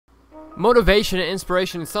Motivation and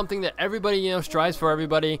inspiration is something that everybody, strives for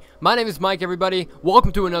everybody. My name is Mike, everybody.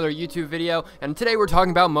 Welcome to another YouTube video, and today we're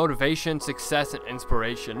talking about motivation, success, and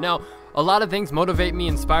inspiration. Now, a lot of things motivate me,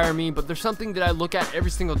 inspire me, but there's something that I look at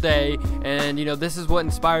every single day, and this is what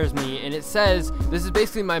inspires me, and it says, this is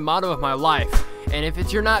basically my motto of my life, and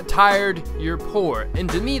if you're not tired, you're poor. And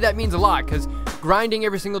to me, that means a lot, because grinding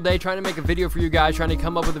every single day, trying to make a video for you guys, trying to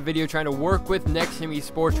come up with a video, trying to work with Nexium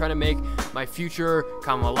eSports, trying to make my future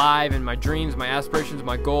come alive, and my dreams, my aspirations,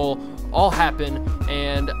 my goal all happen,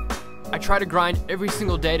 and I try to grind every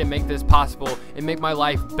single day to make this possible and make my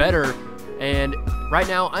life better. And right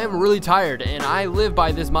now, I am really tired, and I live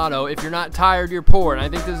by this motto: if you're not tired, you're poor. And I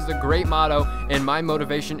think this is a great motto and my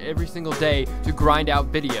motivation every single day to grind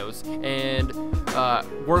out videos and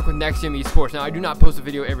work with Nexium eSports. Now, I do not post a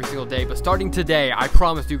video every single day, but starting today, I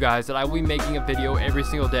promise you guys that I will be making a video every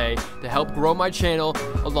single day to help grow my channel,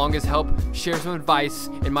 along as help share some advice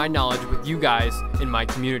and my knowledge with you guys in my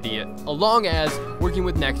community, along as working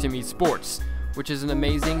with Nexium eSports, which is an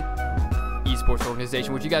amazing esports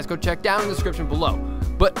organization, which you guys go check down in the description below.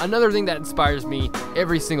 But another thing that inspires me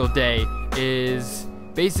every single day is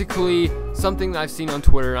basically something that I've seen on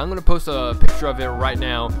Twitter. I'm going to post a picture of it right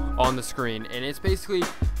now on the screen, and it's basically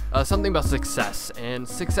something about success. And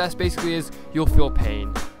success basically is you'll feel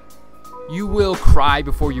pain, you will cry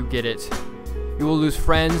before you get it, you will lose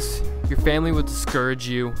friends, your family will discourage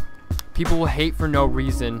you, people will hate for no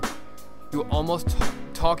reason, you will almost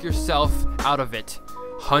talk yourself out of it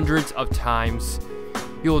hundreds of times.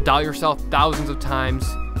 You'll doubt yourself thousands of times.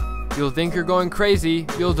 You'll think you're going crazy.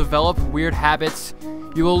 You'll develop weird habits.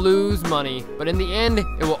 You will lose money. But in the end,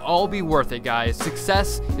 it will all be worth it, guys.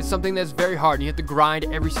 Success is something that's very hard, and you have to grind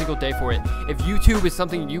every single day for it. If YouTube is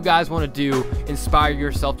something you guys want to do, inspire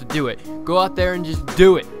yourself to do it. Go out there and just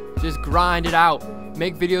do it. Just grind it out.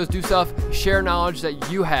 Make videos, do stuff, share knowledge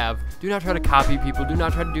that you have. Do not try to copy people. Do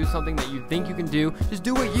not try to do something that you think you can do. Just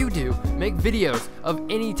do what you do. Make videos of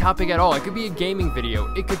any topic at all. It could be a gaming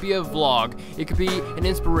video. It could be a vlog. It could be an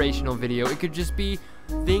inspirational video. It could just be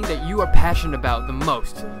the thing that you are passionate about the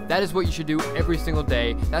most. That is what you should do every single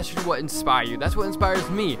day. That's just what inspires you. That's what inspires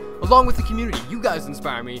me, along with the community. You guys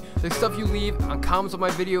inspire me. The stuff you leave on comments on my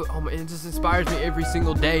video, it just inspires me every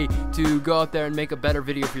single day to go out there and make a better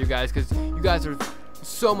video for you guys, because you guys are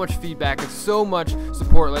so much feedback and so much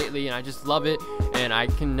support lately, and I just love it, and I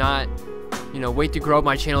cannot wait to grow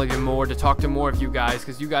my channel even more, to talk to more of you guys,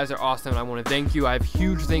 because you guys are awesome, and I want to thank you. I have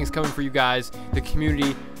huge things coming for you guys, the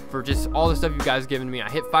community, for just all the stuff you guys given me. I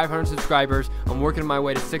hit 500 subscribers. I'm working my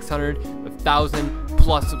way to 600, 1,000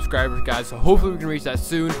 plus subscribers, guys, so hopefully we can reach that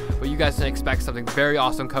soon. But you guys can expect something very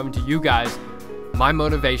awesome coming to you guys, my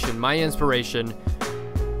motivation, my inspiration,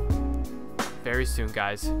 very soon,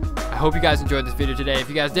 guys. I hope you guys enjoyed this video today. If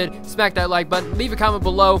you guys did, smack that like button, leave a comment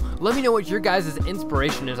below, let me know what your guys'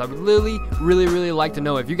 inspiration is. I would really like to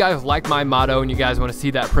know. If you guys like my motto and you guys want to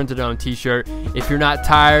see that printed on a t-shirt, if you're not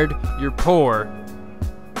tired, you're poor,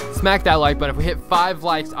 smack that like button. If we hit 5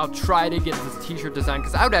 likes, I'll try to get this t-shirt design,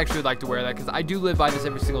 because I would actually like to wear that, because I do live by this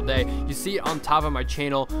every single day. You see it on top of my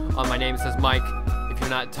channel, on my name it says Mike. If you're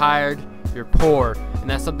not tired, you're poor, and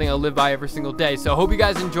that's something I live by every single day. So I hope you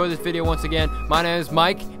guys enjoy this video. Once again, my name is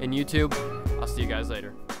Mike, and YouTube, I'll see you guys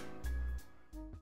later.